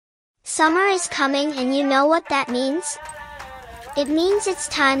Summer is coming and you know what that means? It means it's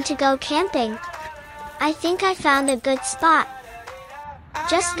time to go camping. I think I found a good spot.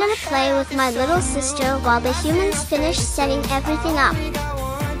 Just gonna play with my little sister while the humans finish setting everything up.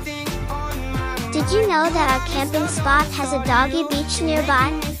 Did you know that our camping spot has a doggy beach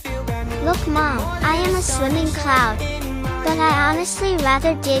nearby? Look Mom, I am a swimming cloud. But I honestly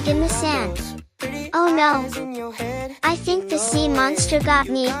rather dig in the sand. Oh no! I think the sea monster got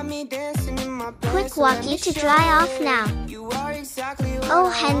me. Quick walkie to dry off now. Oh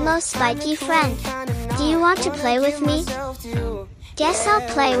hello spiky friend. Do you want to play with me? Guess I'll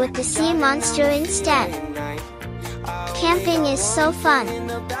play with the sea monster instead. Camping is so fun,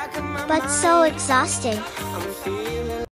 but so exhausting.